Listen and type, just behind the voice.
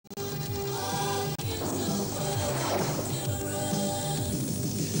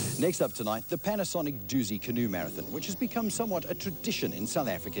Next up tonight, the Panasonic Dusi Canoe Marathon, which has become somewhat a tradition in South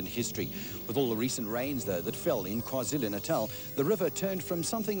African history. With all the recent rains, though, that fell in KwaZulu-Natal, the river turned from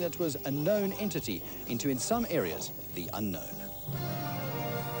something that was a known entity into, in some areas, the unknown.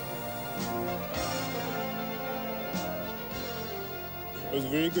 It was a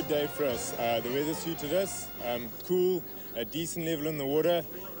very good day for us. The weather suited us, cool, a decent level in the water,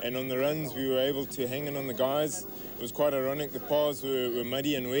 and on the runs we were able to hang in on the guys. It was quite ironic, the paths were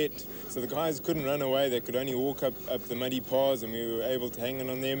muddy and wet, so the guys couldn't run away, they could only walk up the muddy paths, and we were able to hang in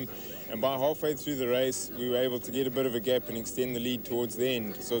on them. And by halfway through the race, we were able to get a bit of a gap and extend the lead towards the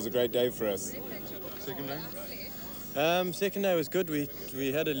end, so it was a great day for us. Second day? Second day was good.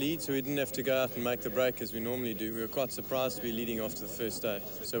 We had a lead, so we didn't have to go out and make the break as we normally do. We were quite surprised to be leading after the first day.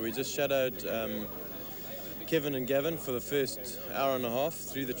 So we just shadowed Kevin and Gavin for the first hour and a half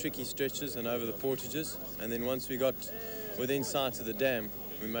through the tricky stretches and over the portages. And then once we got within sight of the dam,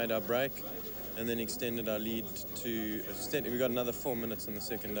 we made our break and then extended our lead to... We got another 4 minutes on the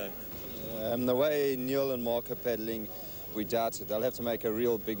second day. The way Neil and Mark are paddling, we doubt it. They'll have to make a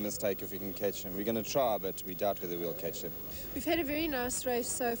real big mistake if we can catch them. We're going to try, but we doubt whether we'll catch them. We've had a very nice race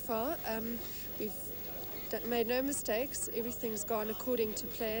so far. We've made no mistakes. Everything's gone according to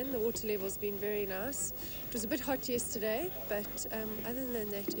plan. The water level's been very nice. It was a bit hot yesterday, but other than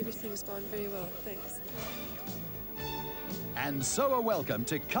that, everything's gone very well. Thanks. And so a welcome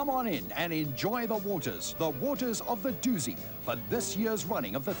to come on in and enjoy the waters of the Dusi, for this year's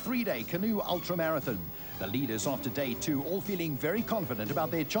running of the 3-day Canoe Ultra Marathon. The leaders after day 2 all feeling very confident about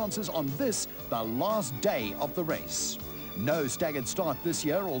their chances on this, the last day of the race. No staggered start this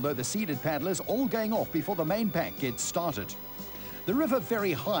year, although the seeded paddlers all going off before the main pack gets started. The river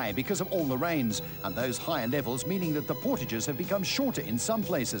very high because of all the rains, and those higher levels meaning that the portages have become shorter in some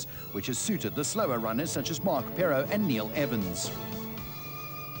places, which has suited the slower runners such as Mark Perro and Neil Evans.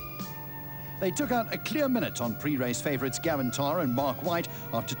 They took out a clear minute on pre-race favourites Gavin Tarr and Mark White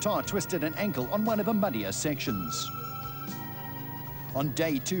after Tarr twisted an ankle on one of the muddier sections. On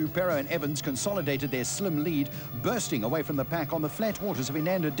day 2, Perro and Evans consolidated their slim lead, bursting away from the pack on the flat waters of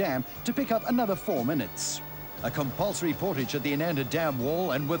Inanda Dam to pick up another 4 minutes. A compulsory portage at the Inanda Dam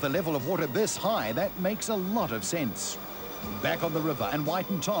wall, and with a level of water this high, that makes a lot of sense. Back on the river, and White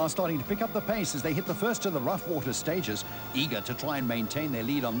and Tarr starting to pick up the pace as they hit the first of the rough water stages, eager to try and maintain their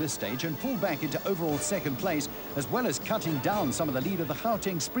lead on this stage and pull back into overall second place, as well as cutting down some of the lead of the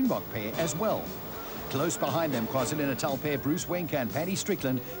Gauteng Springbok pair as well. Close behind them, KwaZulu-Natal pair Bruce Wenker and Paddy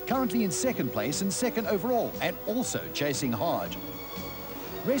Strickland, currently in second place and second overall, and also chasing hard.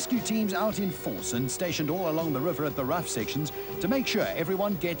 Rescue teams out in force and stationed all along the river at the rough sections to make sure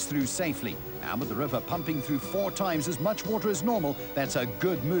everyone gets through safely. And with the river pumping through 4 times as much water as normal, that's a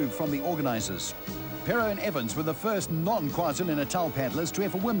good move from the organisers. Perro and Evans were the first non-KwaZulu-Natal paddlers to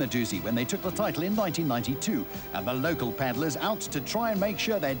ever win the Dusi when they took the title in 1992, and the local paddlers out to try and make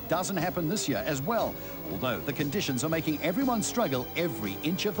sure that doesn't happen this year as well, although the conditions are making everyone struggle every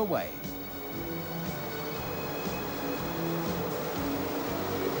inch of the way.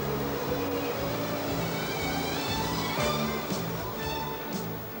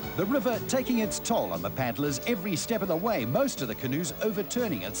 The river taking its toll on the paddlers every step of the way, most of the canoes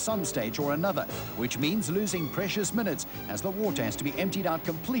overturning at some stage or another, which means losing precious minutes as the water has to be emptied out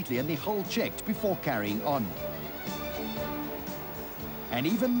completely and the hull checked before carrying on. And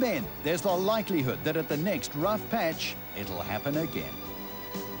even then, there's the likelihood that at the next rough patch, it'll happen again.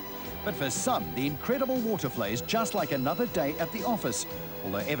 But for some, the incredible water flow is just like another day at the office,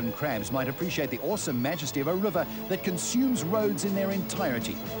 although Evan Krabs might appreciate the awesome majesty of a river that consumes roads in their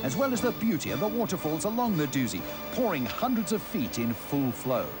entirety, as well as the beauty of the waterfalls along the Dusi, pouring hundreds of feet in full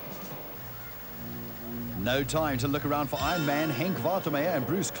flow. No time to look around for Ironman Henk Watermeyer and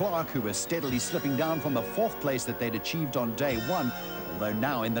Bruce Clark, who were steadily slipping down from the 4th place that they'd achieved on day 1, although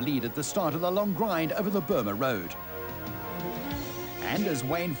now in the lead at the start of the long grind over the Burma Road. And as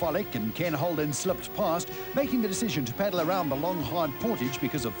Wayne Follick and Ken Holden slipped past, making the decision to paddle around the long, hard portage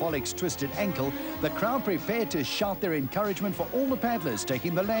because of Follick's twisted ankle, the crowd prepared to shout their encouragement for all the paddlers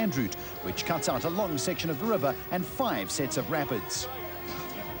taking the land route, which cuts out a long section of the river and 5 sets of rapids.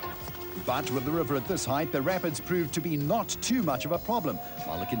 But with the river at this height, the rapids proved to be not too much of a problem,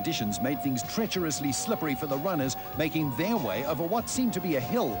 while the conditions made things treacherously slippery for the runners, making their way over what seemed to be a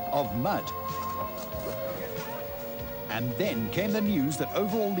hill of mud. And then came the news that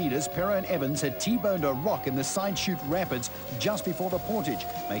overall leaders Perro and Evans had T-boned a rock in the side chute rapids just before the portage,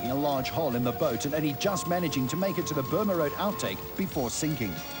 making a large hole in the boat and only just managing to make it to the Burma Road outtake before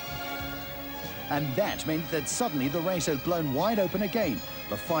sinking. And that meant that suddenly the race had blown wide open again,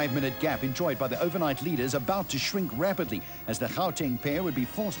 The 5-minute gap enjoyed by the overnight leaders about to shrink rapidly as the Gauteng pair would be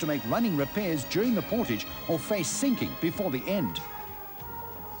forced to make running repairs during the portage or face sinking before the end.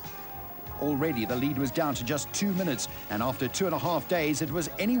 Already the lead was down to just 2 minutes, and after 2.5 days it was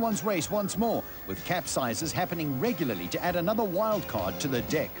anyone's race once more, with capsizes happening regularly to add another wild card to the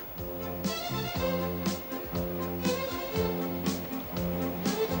deck.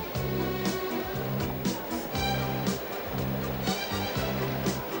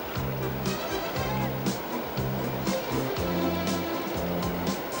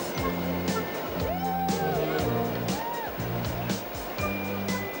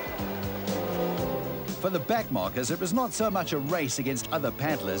 For the backmarkers, it was not so much a race against other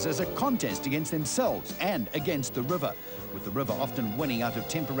paddlers as a contest against themselves and against the river, with the river often winning out of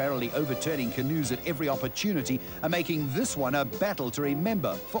temporarily overturning canoes at every opportunity and making this one a battle to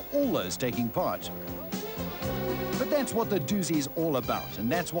remember for all those taking part. But that's what the Dusi is all about, and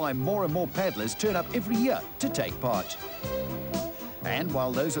that's why more and more paddlers turn up every year to take part. And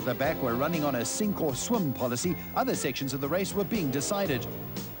while those at the back were running on a sink or swim policy, other sections of the race were being decided.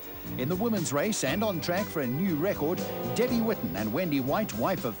 In the women's race and on track for a new record, Debbie Whitten and Wendy White,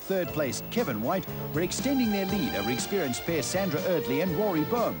 wife of third-placed Kevin White, were extending their lead over experienced pair Sandra Erdley and Rory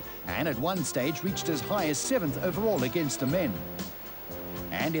Bohm, and at one stage reached as high as 7th overall against the men.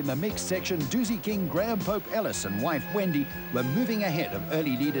 And in the mixed section, Dusi King Graham Pope Ellis and wife Wendy were moving ahead of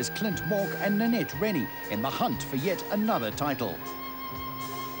early leaders Clint Mork and Nanette Rennie in the hunt for yet another title.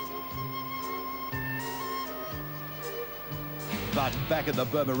 But back at the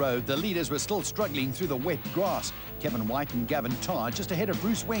Burma Road, the leaders were still struggling through the wet grass. Kevin White and Gavin Tarr just ahead of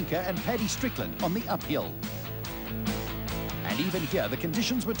Bruce Wenker and Paddy Strickland on the uphill. And even here, the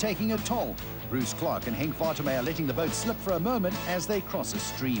conditions were taking a toll. Bruce Clark and Henk Watermeyer letting the boat slip for a moment as they cross a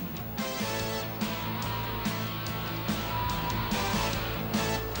stream.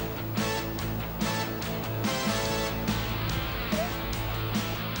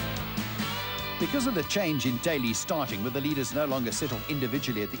 Because of the change in daily starting, with the leaders no longer settled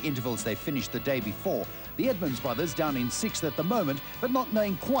individually at the intervals they finished the day before, the Edmonds brothers down in 6th at the moment, but not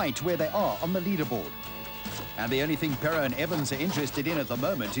knowing quite where they are on the leaderboard. And the only thing Pero and Evans are interested in at the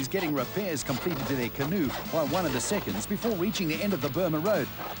moment is getting repairs completed to their canoe by one of the seconds before reaching the end of the Burma Road.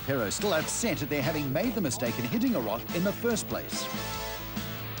 Pero still upset at their having made the mistake in hitting a rock in the first place.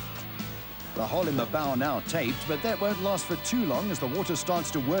 The hole in the bow now taped, but that won't last for too long as the water starts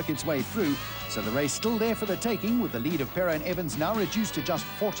to work its way through. So the race still there for the taking, with the lead of Pero and Evans now reduced to just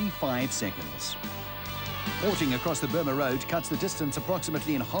 45 seconds. Porting across the Burma Road cuts the distance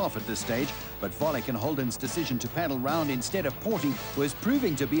approximately in half at this stage, but Volek and Holden's decision to paddle round instead of porting was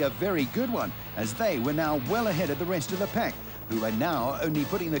proving to be a very good one, as they were now well ahead of the rest of the pack, who are now only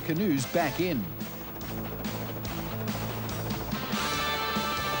putting the canoes back in.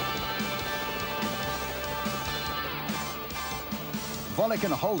 Volek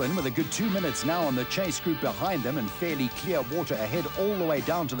and Holden with a good 2 minutes now on the chase group behind them and fairly clear water ahead all the way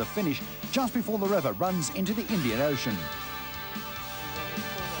down to the finish just before the river runs into the Indian Ocean.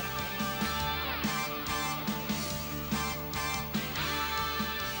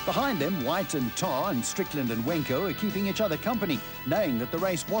 Behind them, White and Tarr and Strickland and Wenko are keeping each other company, knowing that the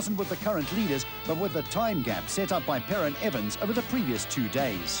race wasn't with the current leaders but with the time gap set up by Pero and Evans over the previous 2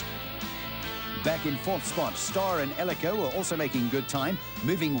 days. Back in 4th spot, Starr and Ellico are also making good time,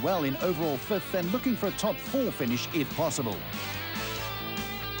 moving well in overall 5th and looking for a top 4 finish if possible.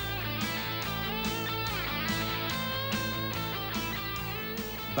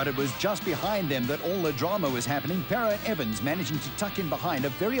 But it was just behind them that all the drama was happening. Pero and Evans managing to tuck in behind a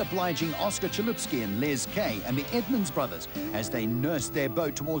very obliging Oscar Chalupsky and Les Kay and the Edmonds brothers as they nursed their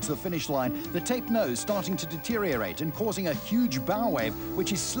boat towards the finish line, the tape nose starting to deteriorate and causing a huge bow wave,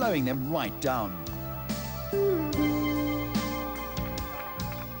 which is slowing them right down.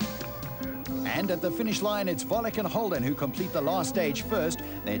 And at the finish line, it's Volek and Holden who complete the last stage first.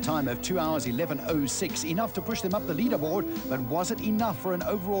 Their time of 2 hours 11:06, enough to push them up the leaderboard, but was it enough for an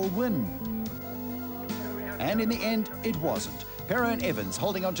overall win? And in the end, it wasn't. Pero and Evans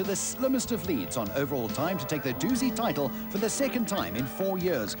holding on to the slimmest of leads on overall time to take the Dusi title for the second time in 4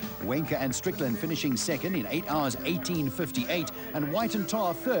 years. Wenker and Strickland finishing second in 8 hours 18:58, and White and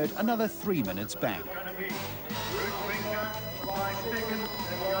Tarr third, another 3 minutes back.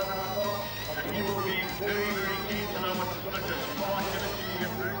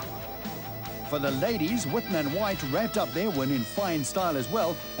 For the ladies, Whitten and White wrapped up their win in fine style as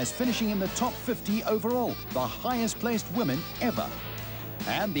well, as finishing in the top 50 overall, the highest placed women ever.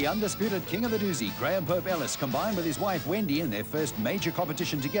 And the undisputed king of the Dusi, Graham Pope Ellis, combined with his wife Wendy in their first major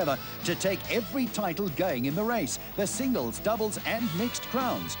competition together to take every title going in the race, the singles, doubles and mixed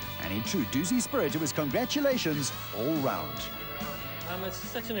crowns. And in true Dusi spirit, it was congratulations all round. It's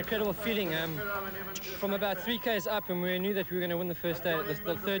such an incredible feeling. From about 3 k's up, and we knew that we were going to win the first day,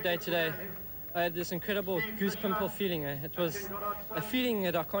 the third day today, I had this incredible goosebump feeling. It was a feeling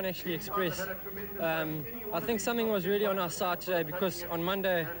that I can't actually express. I think something was really on our side today, because on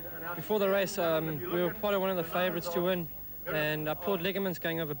Monday, before the race, we were part of one of the favourites to win, and I pulled ligaments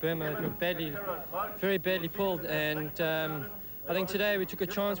going over Burma. We were very badly pulled, and I think today we took a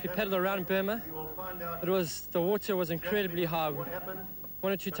chance. We paddled around Burma. The water was incredibly high.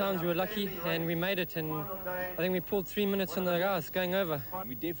 1 or 2 times we were lucky and we made it, and I think we pulled 3 minutes on the guys going over.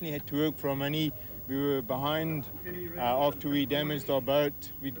 We definitely had to work for our money. We were behind after we damaged our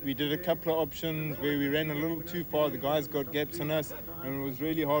boat. We did a couple of options where we ran a little too far. The guys got gaps on us, and it was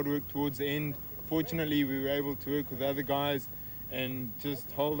really hard work towards the end. Fortunately, we were able to work with other guys and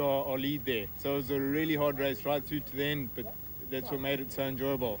just hold our lead there. So it was a really hard race right through to the end, but that's what made it so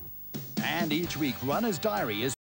enjoyable. And each week, Runner's Diary is